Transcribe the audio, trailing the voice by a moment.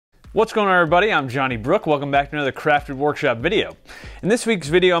What's going on, everybody? I'm Johnny Brook. Welcome back to another Crafted Workshop video. In this week's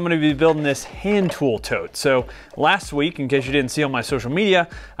video, I'm going to be building this hand tool tote. So last week, in case you didn't see on my social media,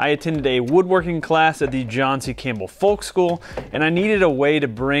 I attended a woodworking class at the John C. Campbell Folk School, and I needed a way to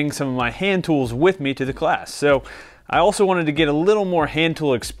bring some of my hand tools with me to the class. So I also wanted to get a little more hand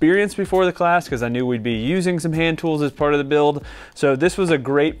tool experience before the class because I knew we'd be using some hand tools as part of the build. So this was a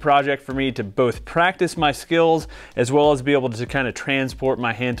great project for me to both practice my skills as well as be able to kind of transport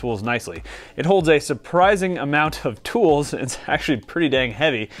my hand tools nicely. It holds a surprising amount of tools. It's actually pretty dang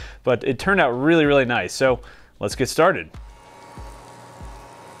heavy, but it turned out really, really nice. So let's get started.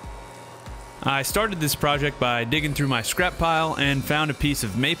 I started this project by digging through my scrap pile and found a piece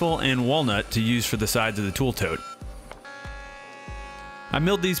of maple and walnut to use for the sides of the tool tote. I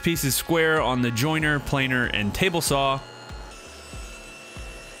milled these pieces square on the joiner, planer, and table saw.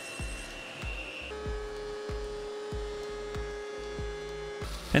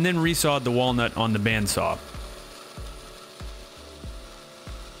 And then resawed the walnut on the bandsaw.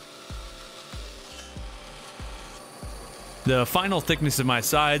 The final thickness of my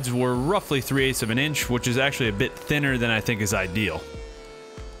sides were roughly 3/8 of an inch, which is actually a bit thinner than I think is ideal.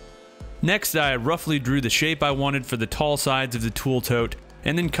 Next, I roughly drew the shape I wanted for the tall sides of the tool tote,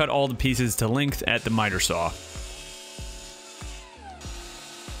 and then cut all the pieces to length at the miter saw.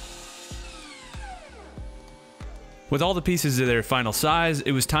 With all the pieces to their final size,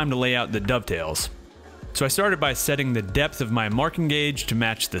 it was time to lay out the dovetails. So I started by setting the depth of my marking gauge to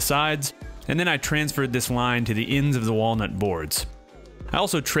match the sides, and then I transferred this line to the ends of the walnut boards. I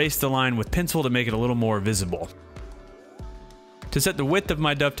also traced the line with pencil to make it a little more visible. To set the width of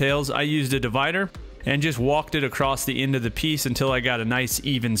my dovetails, I used a divider and just walked it across the end of the piece until I got a nice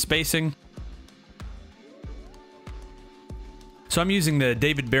even spacing. So I'm using the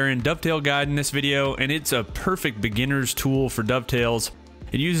David Barron dovetail guide in this video, and it's a perfect beginner's tool for dovetails.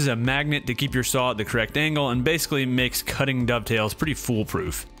 It uses a magnet to keep your saw at the correct angle and basically makes cutting dovetails pretty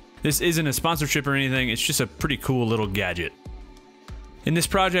foolproof. This isn't a sponsorship or anything, it's just a pretty cool little gadget. In this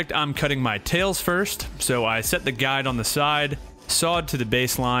project, I'm cutting my tails first, so I set the guide on the side, sawed to the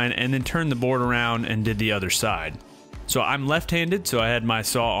baseline, and then turned the board around and did the other side. So I'm left-handed, so I had my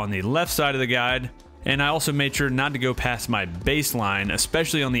saw on the left side of the guide, and I also made sure not to go past my baseline,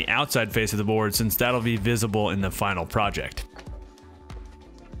 especially on the outside face of the board, since that'll be visible in the final project.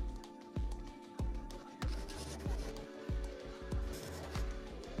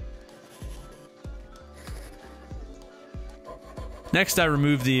 Next, I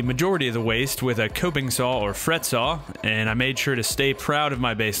removed the majority of the waste with a coping saw or fret saw, and I made sure to stay proud of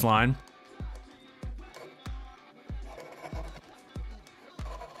my baseline.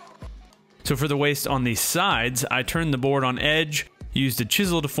 So for the waste on the sides, I turned the board on edge, used a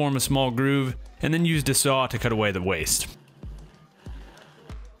chisel to form a small groove, and then used a saw to cut away the waste.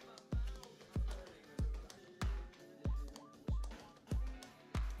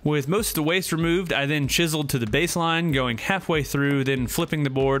 With most of the waste removed, I then chiseled to the baseline, going halfway through, then flipping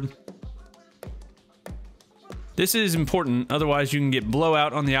the board. This is important, otherwise you can get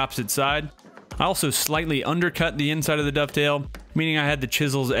blowout on the opposite side. I also slightly undercut the inside of the dovetail, meaning I had the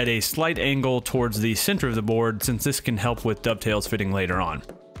chisels at a slight angle towards the center of the board, since this can help with dovetails fitting later on.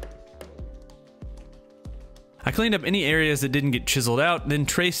 I cleaned up any areas that didn't get chiseled out, then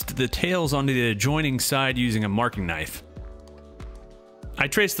traced the tails onto the adjoining side using a marking knife. I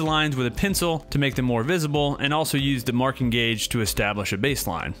traced the lines with a pencil to make them more visible, and also used the marking gauge to establish a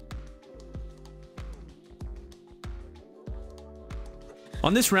baseline.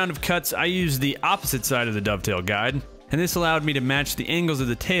 On this round of cuts, I used the opposite side of the dovetail guide, and this allowed me to match the angles of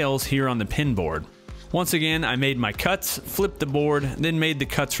the tails here on the pin board. Once again, I made my cuts, flipped the board, then made the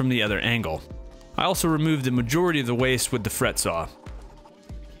cuts from the other angle. I also removed the majority of the waste with the fret saw.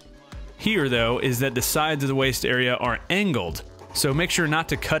 Here, though, is that the sides of the waste area are angled, so make sure not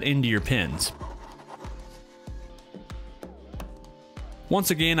to cut into your pins. Once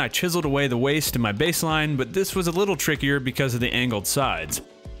again, I chiseled away the waste in my baseline, but this was a little trickier because of the angled sides.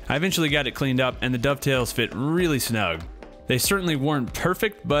 I eventually got it cleaned up, and the dovetails fit really snug. They certainly weren't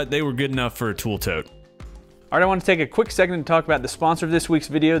perfect, but they were good enough for a tool tote. Alright, I want to take a quick second to talk about the sponsor of this week's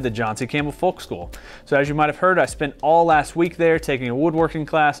video, the John C. Campbell Folk School. So as you might have heard, I spent all last week there taking a woodworking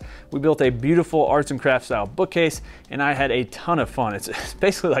class. We built a beautiful arts and crafts style bookcase, and I had a ton of fun. It's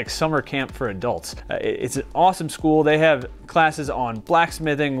basically like summer camp for adults. It's an awesome school. They have classes on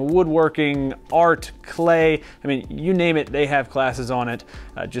blacksmithing, woodworking, art, clay. I mean, you name it, they have classes on it.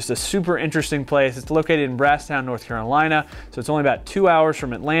 Just a super interesting place. It's located in Brasstown, North Carolina. So it's only about 2 hours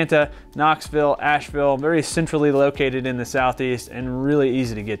from Atlanta, Knoxville, Asheville. Very simple centrally located in the Southeast and really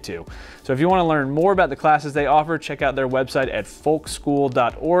easy to get to. So if you want to learn more about the classes they offer, check out their website at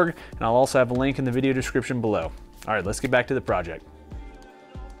folkschool.org, and I'll also have a link in the video description below. All right, let's get back to the project.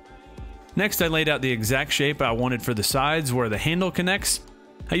 Next, I laid out the exact shape I wanted for the sides where the handle connects.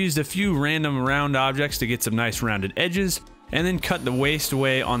 I used a few random round objects to get some nice rounded edges, and then cut the waist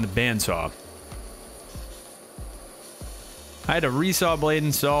away on the bandsaw. I had a resaw blade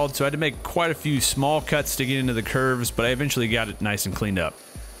installed, so I had to make quite a few small cuts to get into the curves, but I eventually got it nice and cleaned up.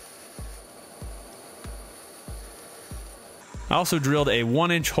 I also drilled a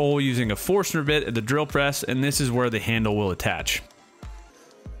 1-inch hole using a Forstner bit at the drill press, and this is where the handle will attach.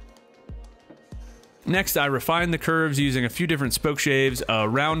 Next, I refined the curves using a few different spoke shaves, a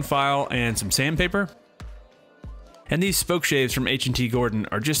round file, and some sandpaper. And these spoke shaves from H&T Gordon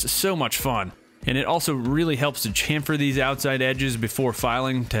are just so much fun. And it also really helps to chamfer these outside edges before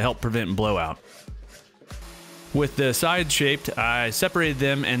filing to help prevent blowout. With the sides shaped, I separated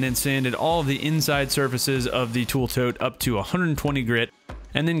them and then sanded all of the inside surfaces of the tool tote up to 120 grit,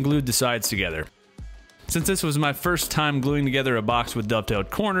 and then glued the sides together. Since this was my first time gluing together a box with dovetailed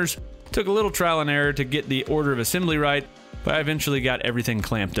corners, it took a little trial and error to get the order of assembly right, but I eventually got everything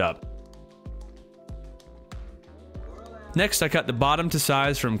clamped up. Next, I cut the bottom to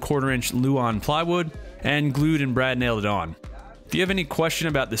size from 1/4-inch Luan plywood and glued and brad nailed it on. If you have any question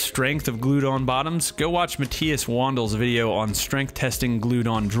about the strength of glued on bottoms, go watch Matthias Wandel's video on strength testing glued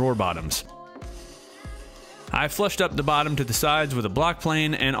on drawer bottoms. I flushed up the bottom to the sides with a block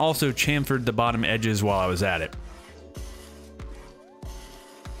plane and also chamfered the bottom edges while I was at it.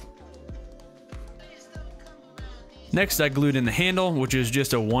 Next, I glued in the handle, which is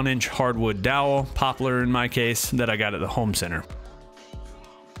just a 1-inch hardwood dowel, poplar in my case, that I got at the home center.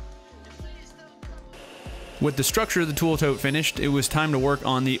 With the structure of the tool tote finished, it was time to work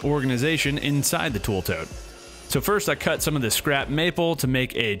on the organization inside the tool tote. So first I cut some of the scrap maple to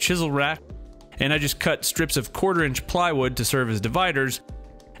make a chisel rack, and I just cut strips of 1/4-inch plywood to serve as dividers,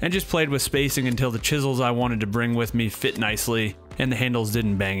 and just played with spacing until the chisels I wanted to bring with me fit nicely and the handles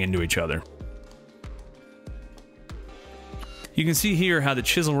didn't bang into each other. You can see here how the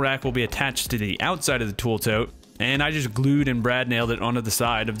chisel rack will be attached to the outside of the tool tote, and I just glued and brad nailed it onto the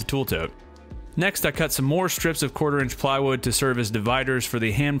side of the tool tote. Next, I cut some more strips of 1/4-inch plywood to serve as dividers for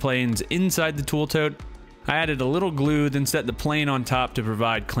the hand planes inside the tool tote. I added a little glue, then set the plane on top to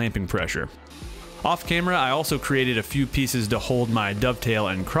provide clamping pressure. Off camera, I also created a few pieces to hold my dovetail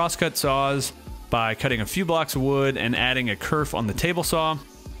and crosscut saws by cutting a few blocks of wood and adding a kerf on the table saw.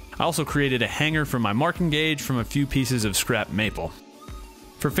 I also created a hanger for my marking gauge from a few pieces of scrap maple.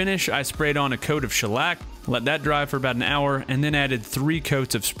 For finish, I sprayed on a coat of shellac, let that dry for about an hour, and then added 3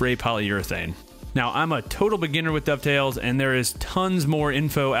 coats of spray polyurethane. Now, I'm a total beginner with dovetails, and there is tons more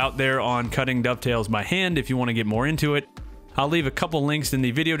info out there on cutting dovetails by hand if you want to get more into it. I'll leave a couple links in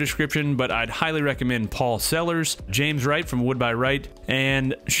the video description, but I'd highly recommend Paul Sellers, James Wright from Wood by Wright,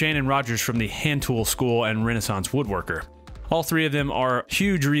 and Shannon Rogers from the Hand Tool School and Renaissance Woodworker. All 3 of them are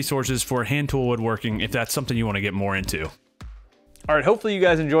huge resources for hand tool woodworking if that's something you want to get more into. All right, hopefully you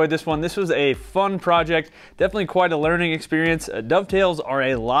guys enjoyed this one. This was a fun project, definitely quite a learning experience. Dovetails are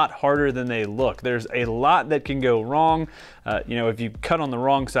a lot harder than they look. There's a lot that can go wrong. You know, if you cut on the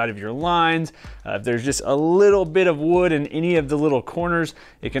wrong side of your lines, if there's just a little bit of wood in any of the little corners,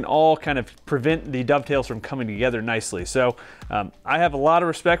 it can all kind of prevent the dovetails from coming together nicely. So I have a lot of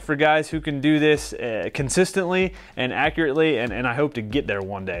respect for guys who can do this consistently and accurately, and I hope to get there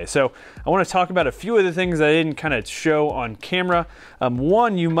one day. So I want to talk about a few of the things I didn't kind of show on camera.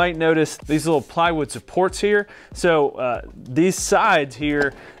 One, you might notice these little plywood supports here. So these sides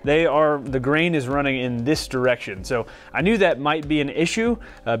here, the grain is running in this direction. So I knew that might be an issue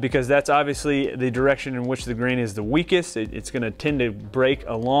because that's obviously the direction in which the grain is the weakest. It's going to tend to break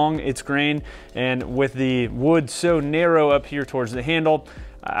along its grain, and with the wood so narrow up here towards the handle,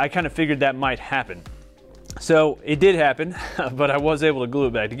 I kind of figured that might happen. So it did happen, but I was able to glue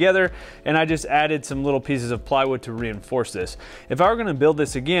it back together, and I just added some little pieces of plywood to reinforce this. If I were going to build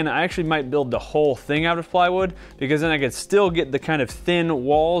this again, I actually might build the whole thing out of plywood, because then I could still get the kind of thin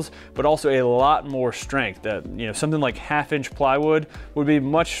walls, but also a lot more strength. You know, something like 1/2-inch plywood would be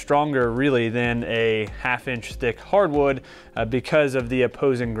much stronger really than a 1/2-inch thick hardwood because of the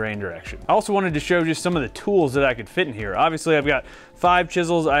opposing grain direction. I also wanted to show just some of the tools that I could fit in here. Obviously, I've got 5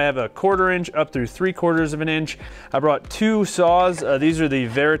 chisels. I have a 1/4 inch up through 3/4 of an inch. I brought 2 saws. These are the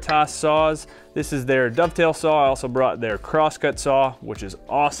Veritas saws. This is their dovetail saw. I also brought their crosscut saw, which is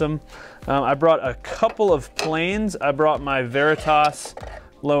awesome. I brought a couple of planes. I brought my Veritas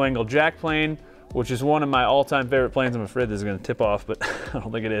low angle jack plane, which is one of my all-time favorite planes. I'm afraid this is gonna tip off, but I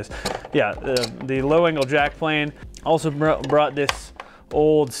don't think it is. Yeah, the low angle jack plane. Also brought this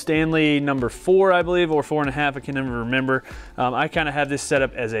old Stanley number 4, I believe, or 4.5, I can never remember. I kind of have this set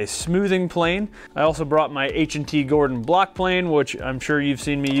up as a smoothing plane. I also brought my H&T Gordon block plane, which I'm sure you've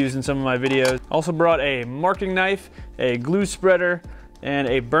seen me use in some of my videos. Also brought a marking knife, a glue spreader, and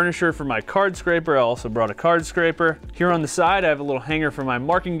a burnisher for my card scraper. I also brought a card scraper. Here on the side, I have a little hanger for my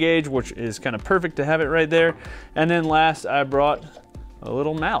marking gauge, which is kind of perfect to have it right there. And then last, I brought a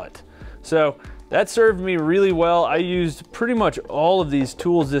little mallet. So that served me really well. I used pretty much all of these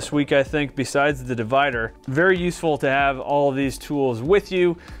tools this week, I think, besides the divider. Very useful to have all of these tools with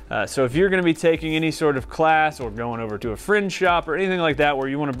you. So if you're gonna be taking any sort of class or going over to a fringe shop or anything like that where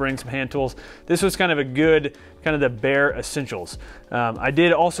you wanna bring some hand tools, this was kind of a good, kind of the bare essentials. I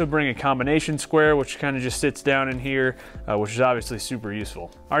did also bring a combination square, which kind of just sits down in here, which is obviously super useful.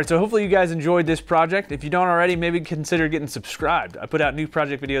 All right, so hopefully you guys enjoyed this project. If you don't already, maybe consider getting subscribed. I put out new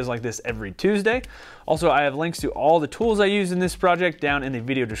project videos like this every Tuesday. Also, I have links to all the tools I use in this project down in the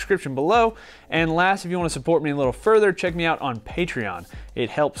video description below. And last, if you want to support me a little further, check me out on Patreon. It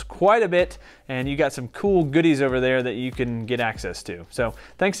helps quite a bit, and you got some cool goodies over there that you can get access to. So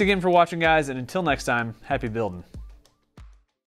thanks again for watching, guys, and until next time, happy building.